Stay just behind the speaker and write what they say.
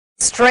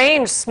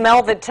strange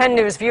smell that 10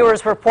 News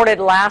viewers reported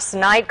last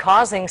night,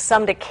 causing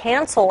some to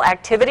cancel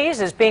activities,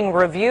 is being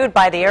reviewed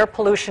by the Air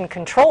Pollution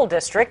Control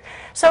District.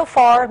 So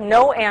far,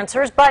 no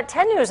answers, but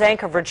 10 News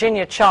anchor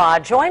Virginia Cha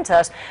joins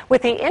us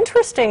with the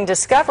interesting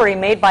discovery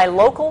made by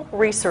local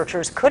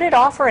researchers. Could it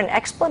offer an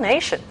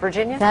explanation,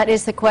 Virginia? That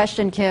is the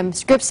question, Kim.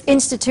 Scripps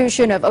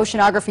Institution of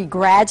Oceanography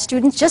grad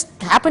students just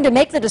happened to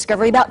make the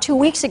discovery about 2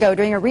 weeks ago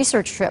during a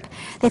research trip.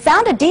 They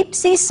found a deep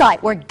sea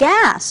site where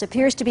gas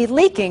appears to be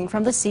leaking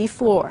from the sea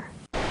floor.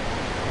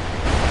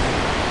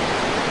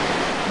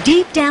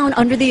 Deep down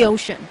under the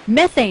ocean,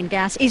 methane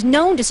gas is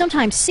known to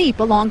sometimes seep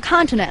along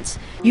continents.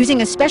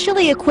 Using a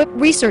specially equipped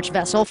research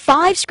vessel,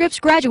 5 Scripps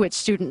graduate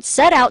students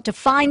set out to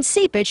find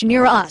seepage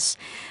near us.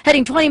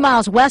 Heading 20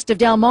 miles west of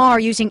Del Mar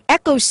using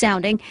echo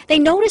sounding, they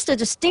noticed a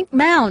distinct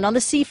mound on the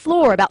sea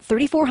floor about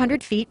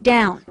 3,400 feet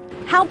down.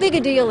 How big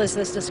a deal is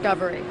this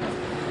discovery?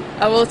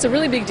 Well, it's a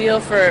really big deal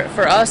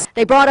for us.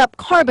 They brought up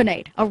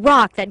carbonate, a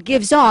rock that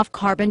gives off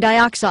carbon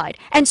dioxide,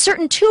 and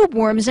certain tube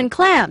worms and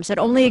clams that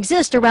only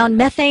exist around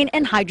methane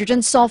and hydrogen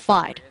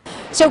sulfide.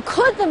 So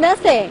could the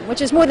methane,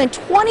 which is more than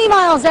 20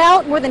 miles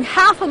out, more than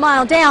half a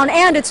mile down,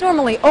 and it's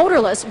normally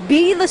odorless,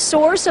 be the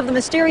source of the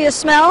mysterious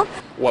smell?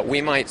 What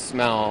we might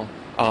smell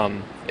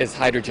is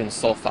hydrogen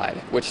sulfide,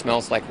 which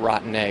smells like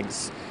rotten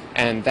eggs.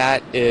 And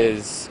that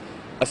is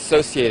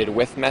associated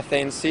with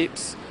methane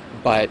seeps,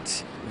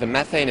 but the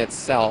methane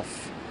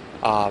itself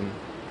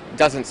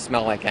doesn't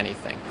smell like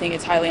anything. I think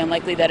it's highly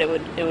unlikely that it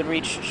would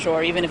reach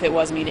shore, even if it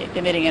was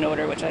emitting an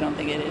odor, which I don't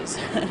think it is.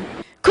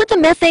 Could the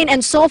methane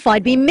and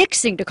sulfide be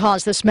mixing to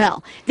cause the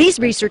smell? These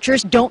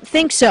researchers don't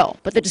think so,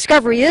 but the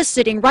discovery is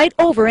sitting right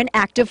over an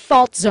active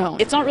fault zone.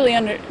 It's not really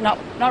not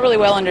really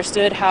well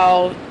understood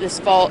how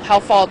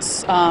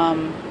faults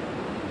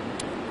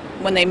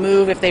when they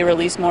move, if they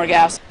release more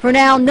gas. For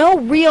now, no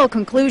real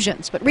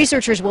conclusions, but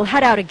researchers will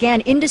head out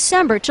again in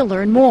December to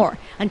learn more.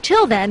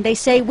 Until then, they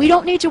say we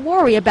don't need to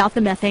worry about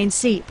the methane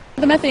seep.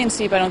 The methane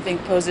seep I don't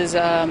think poses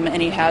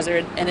any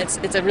hazard, and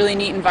it's a really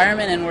neat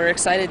environment, and we're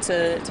excited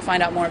to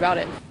find out more about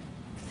it.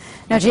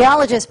 Now,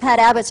 geologist Pat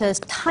Abbott says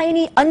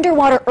tiny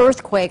underwater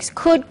earthquakes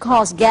could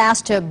cause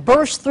gas to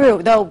burst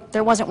through, though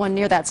there wasn't one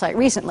near that site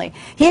recently.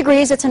 He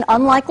agrees it's an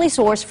unlikely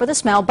source for the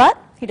smell, but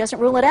he doesn't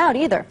rule it out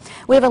either.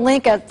 We have a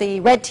link at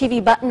the red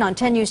TV button on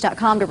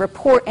 10news.com to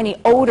report any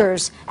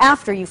odors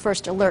after you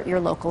first alert your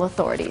local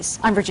authorities.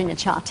 I'm Virginia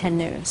Cha, 10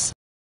 News.